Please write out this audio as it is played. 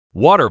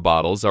Water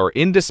bottles are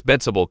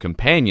indispensable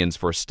companions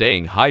for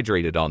staying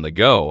hydrated on the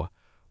go.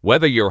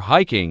 Whether you're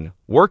hiking,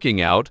 working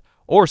out,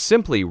 or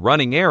simply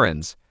running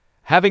errands,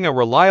 having a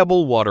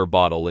reliable water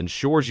bottle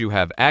ensures you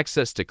have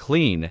access to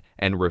clean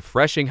and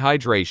refreshing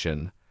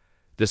hydration.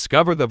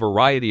 Discover the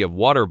variety of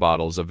water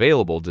bottles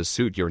available to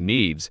suit your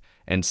needs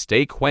and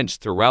stay quenched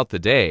throughout the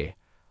day.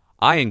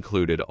 I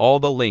included all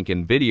the link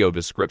in video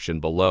description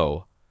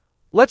below.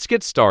 Let's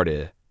get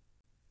started.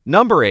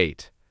 Number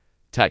 8.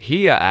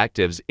 Takeya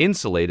Active's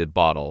Insulated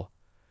Bottle.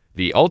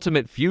 The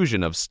ultimate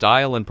fusion of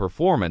style and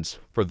performance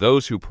for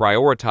those who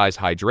prioritize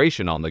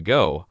hydration on the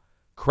go.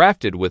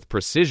 Crafted with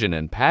precision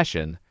and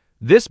passion,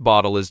 this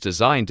bottle is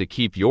designed to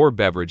keep your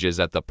beverages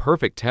at the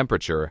perfect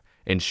temperature,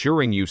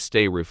 ensuring you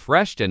stay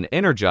refreshed and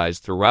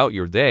energized throughout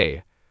your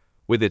day.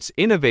 With its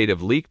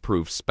innovative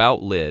leak-proof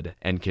spout lid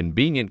and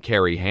convenient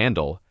carry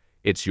handle,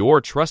 it's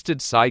your trusted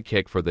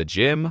sidekick for the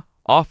gym,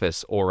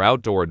 office, or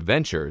outdoor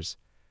adventures.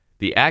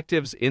 The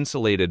Active's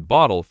insulated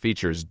bottle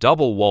features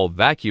double-wall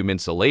vacuum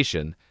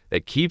insulation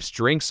that keeps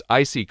drinks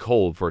icy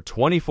cold for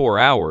 24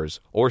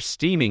 hours or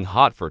steaming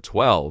hot for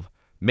 12,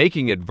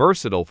 making it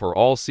versatile for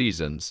all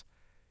seasons.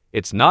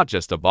 It's not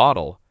just a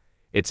bottle,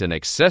 it's an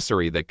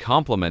accessory that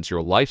complements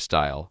your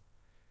lifestyle.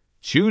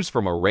 Choose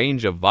from a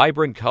range of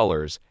vibrant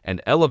colors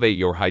and elevate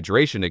your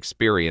hydration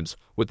experience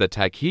with the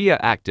Takeya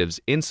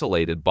Active's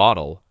insulated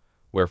bottle,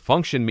 where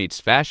function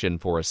meets fashion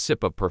for a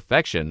sip of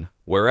perfection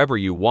wherever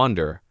you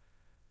wander.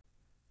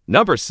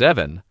 Number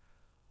 7.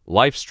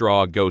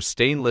 LifeStraw Go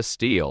Stainless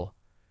Steel.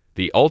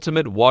 The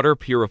ultimate water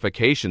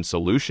purification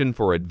solution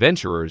for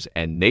adventurers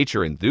and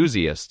nature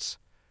enthusiasts.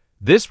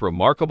 This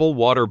remarkable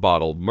water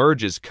bottle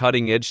merges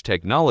cutting-edge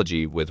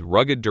technology with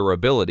rugged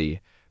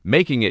durability,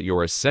 making it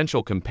your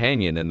essential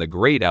companion in the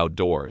great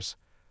outdoors.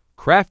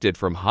 Crafted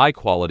from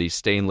high-quality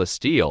stainless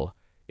steel,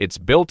 it's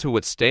built to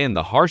withstand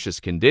the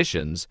harshest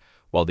conditions,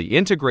 while the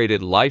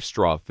integrated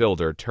LifeStraw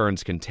filter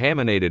turns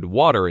contaminated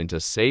water into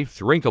safe,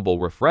 drinkable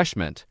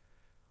refreshment.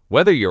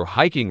 Whether you're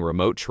hiking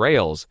remote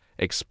trails,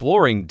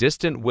 exploring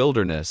distant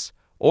wilderness,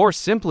 or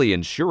simply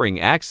ensuring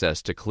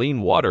access to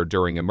clean water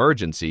during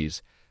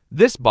emergencies,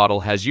 this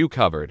bottle has you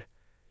covered.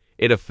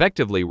 It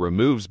effectively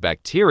removes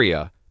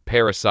bacteria,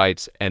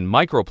 parasites, and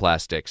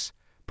microplastics,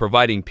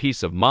 providing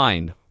peace of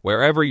mind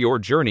wherever your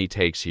journey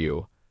takes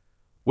you.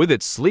 With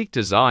its sleek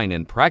design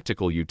and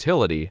practical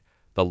utility,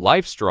 the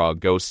LifeStraw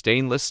Go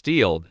Stainless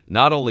Steel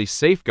not only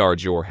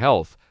safeguards your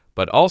health,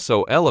 but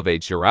also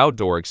elevates your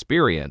outdoor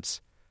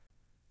experience.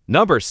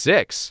 Number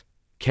 6.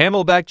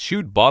 CamelBak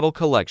Chute Bottle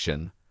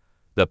Collection.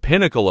 The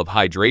pinnacle of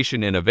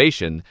hydration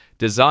innovation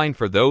designed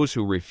for those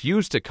who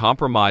refuse to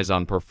compromise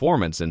on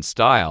performance and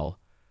style.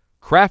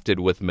 Crafted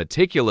with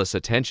meticulous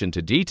attention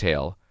to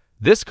detail,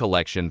 this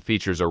collection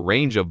features a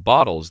range of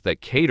bottles that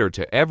cater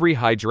to every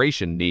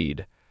hydration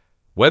need.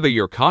 Whether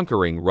you're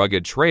conquering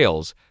rugged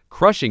trails,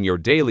 crushing your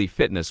daily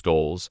fitness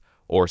goals,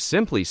 or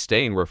simply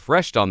staying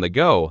refreshed on the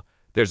go,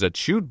 there's a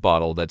Chute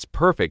bottle that's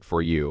perfect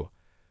for you.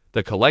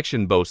 The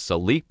collection boasts a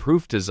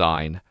leak-proof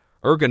design,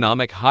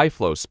 ergonomic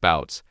high-flow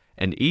spouts,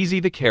 and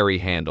easy-to-carry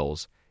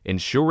handles,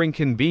 ensuring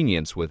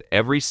convenience with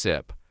every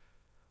sip.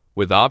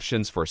 With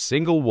options for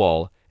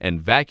single-wall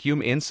and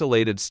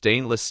vacuum-insulated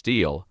stainless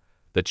steel,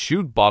 the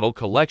Chute bottle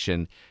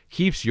collection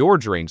keeps your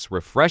drinks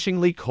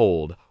refreshingly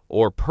cold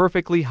or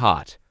perfectly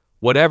hot,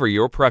 whatever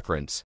your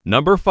preference.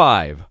 Number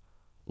 5.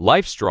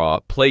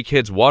 LifeStraw Play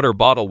Kids Water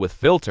Bottle with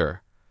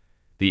Filter.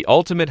 The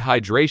ultimate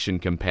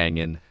hydration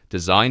companion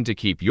designed to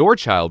keep your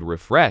child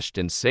refreshed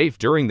and safe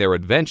during their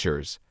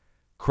adventures.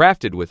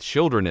 Crafted with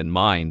children in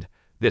mind,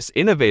 this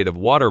innovative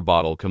water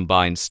bottle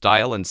combines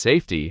style and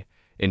safety,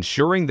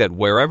 ensuring that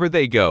wherever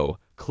they go,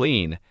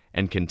 clean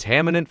and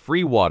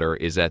contaminant-free water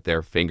is at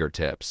their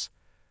fingertips.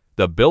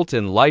 The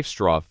built-in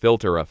LifeStraw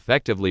filter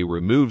effectively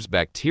removes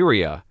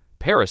bacteria,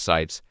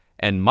 parasites,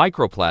 and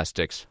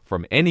microplastics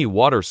from any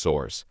water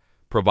source,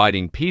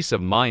 providing peace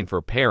of mind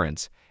for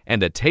parents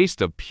and a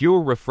taste of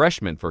pure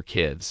refreshment for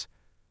kids.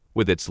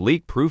 With its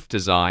leak-proof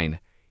design,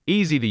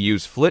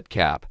 easy-to-use flit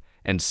cap,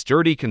 and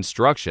sturdy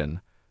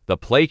construction, the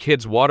Play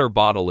Kids water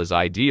bottle is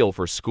ideal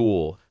for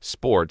school,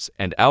 sports,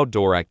 and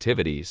outdoor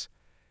activities.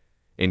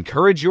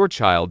 Encourage your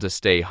child to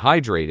stay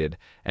hydrated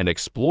and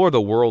explore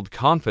the world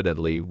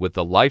confidently with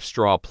the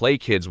LifeStraw Play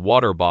Kids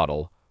water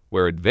bottle,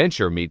 where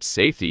adventure meets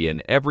safety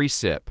in every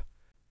sip.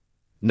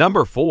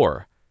 Number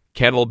 4.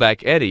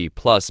 CamelBak Eddy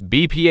Plus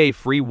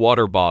BPA-free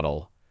water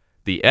bottle.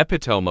 The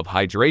epitome of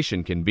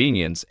hydration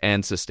convenience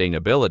and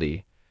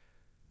sustainability.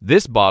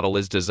 This bottle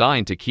is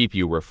designed to keep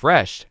you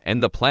refreshed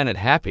and the planet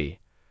happy.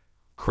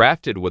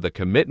 Crafted with a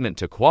commitment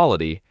to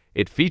quality,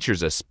 it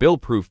features a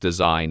spill-proof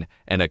design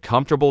and a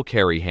comfortable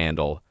carry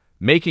handle,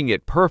 making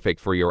it perfect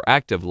for your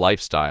active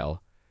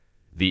lifestyle.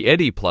 The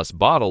Eddy Plus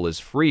bottle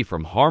is free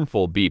from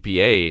harmful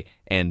BPA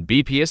and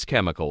BPS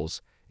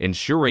chemicals,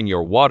 ensuring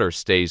your water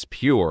stays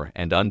pure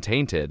and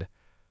untainted.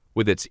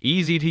 With its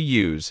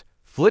easy-to-use,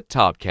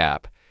 flit-top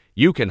cap,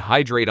 you can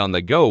hydrate on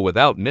the go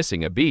without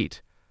missing a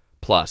beat.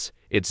 Plus,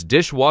 it's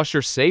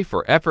dishwasher safe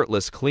for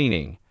effortless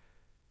cleaning.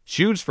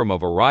 Choose from a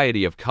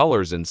variety of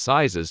colors and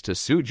sizes to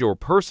suit your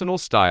personal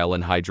style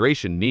and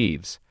hydration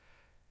needs.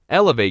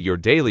 Elevate your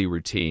daily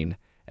routine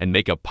and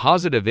make a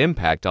positive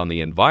impact on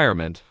the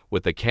environment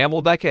with the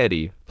CamelBak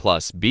Eddy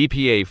Plus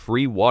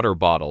BPA-free water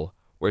bottle,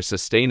 where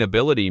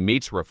sustainability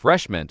meets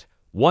refreshment,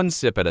 one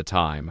sip at a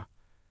time.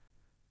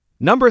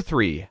 Number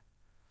 3.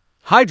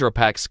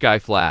 HydraPak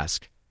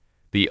SkyFlask,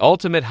 the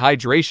ultimate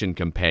hydration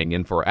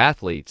companion for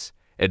athletes,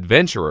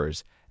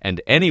 adventurers,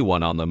 and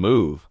anyone on the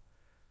move.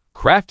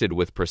 Crafted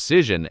with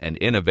precision and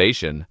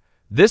innovation,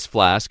 this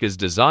flask is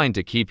designed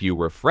to keep you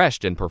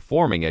refreshed and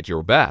performing at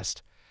your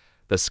best.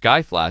 The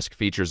SkyFlask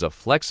features a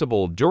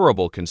flexible,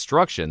 durable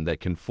construction that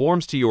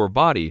conforms to your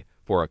body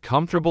for a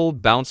comfortable,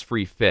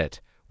 bounce-free fit,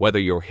 whether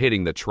you're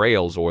hitting the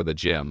trails or the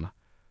gym.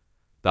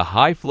 The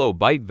high-flow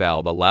bite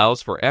valve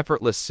allows for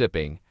effortless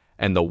sipping,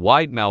 and the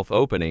wide mouth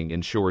opening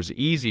ensures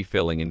easy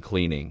filling and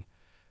cleaning.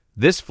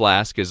 This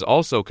flask is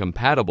also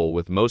compatible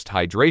with most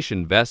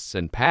hydration vests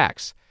and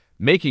packs,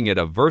 making it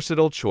a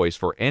versatile choice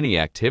for any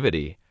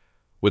activity.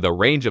 With a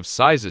range of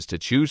sizes to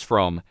choose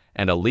from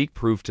and a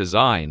leak-proof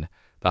design,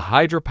 the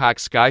HydraPak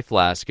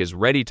SkyFlask is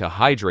ready to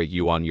hydrate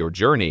you on your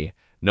journey,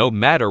 no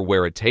matter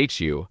where it takes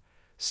you.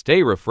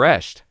 Stay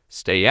refreshed,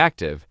 stay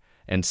active,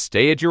 and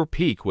stay at your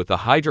peak with the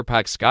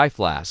HydraPak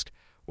SkyFlask,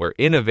 where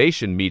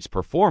innovation meets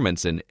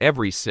performance in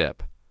every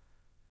sip.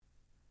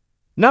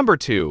 Number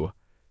 2.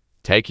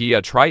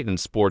 Takeya Tritan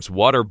Sports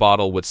Water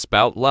Bottle with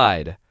Spout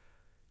Lid,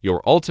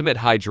 your ultimate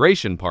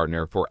hydration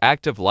partner for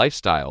active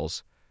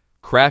lifestyles.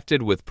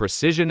 Crafted with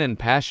precision and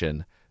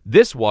passion,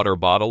 this water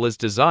bottle is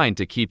designed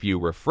to keep you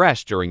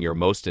refreshed during your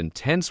most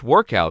intense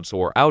workouts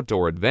or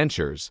outdoor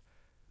adventures.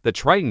 The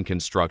Tritan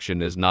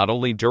construction is not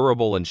only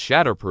durable and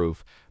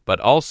shatterproof, but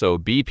also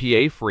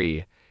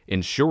BPA-free,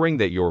 ensuring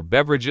that your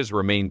beverages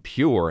remain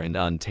pure and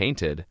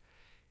untainted.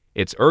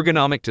 Its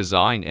ergonomic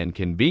design and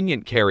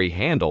convenient carry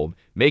handle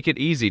make it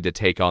easy to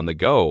take on the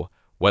go,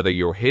 whether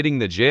you're hitting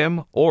the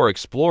gym or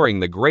exploring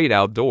the great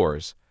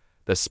outdoors.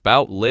 The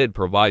spout lid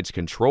provides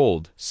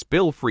controlled,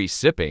 spill-free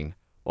sipping,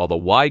 while the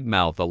wide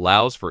mouth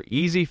allows for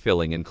easy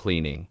filling and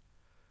cleaning.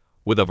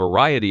 With a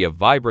variety of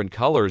vibrant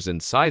colors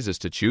and sizes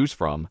to choose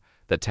from,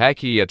 the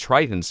Takeya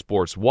Tritan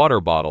Sports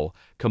Water Bottle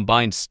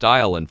combines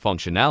style and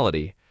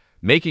functionality,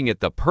 making it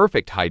the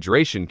perfect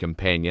hydration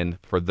companion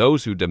for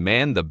those who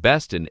demand the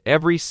best in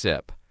every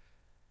sip.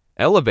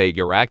 Elevate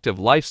your active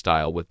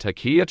lifestyle with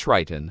Takeya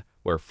Tritan,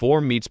 where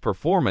form meets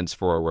performance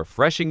for a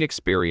refreshing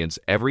experience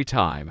every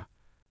time.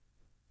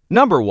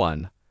 Number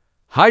 1.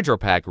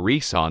 HydraPak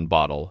RECON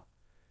Bottle,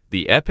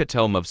 the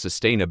epitome of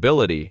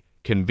sustainability,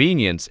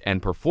 convenience,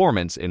 and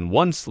performance in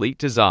one sleek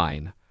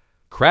design.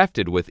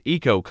 Crafted with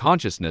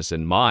eco-consciousness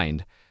in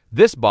mind,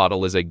 this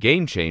bottle is a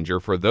game-changer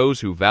for those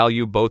who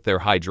value both their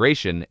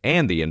hydration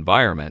and the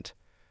environment.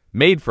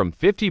 Made from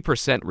 50%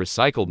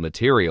 recycled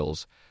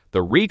materials,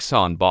 the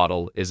RECON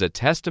bottle is a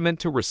testament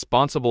to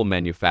responsible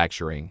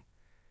manufacturing.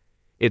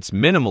 Its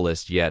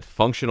minimalist yet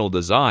functional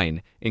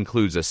design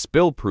includes a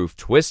spill-proof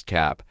twist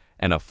cap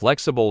and a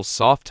flexible,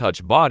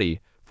 soft-touch body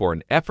for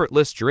an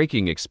effortless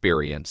drinking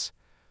experience.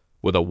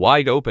 With a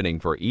wide opening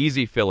for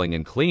easy filling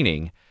and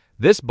cleaning,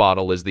 this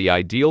bottle is the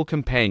ideal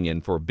companion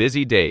for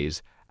busy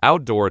days,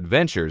 outdoor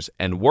adventures,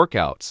 and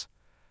workouts.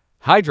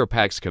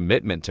 HydraPak's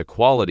commitment to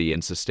quality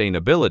and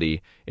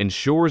sustainability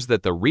ensures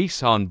that the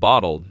RECON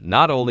bottle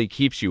not only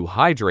keeps you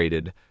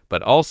hydrated,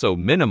 but also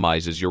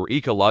minimizes your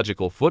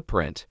ecological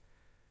footprint.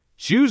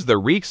 Choose the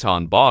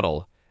RECON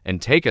bottle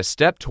and take a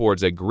step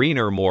towards a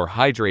greener, more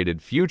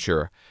hydrated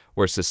future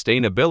where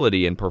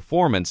sustainability and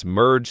performance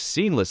merge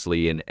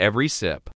seamlessly in every sip.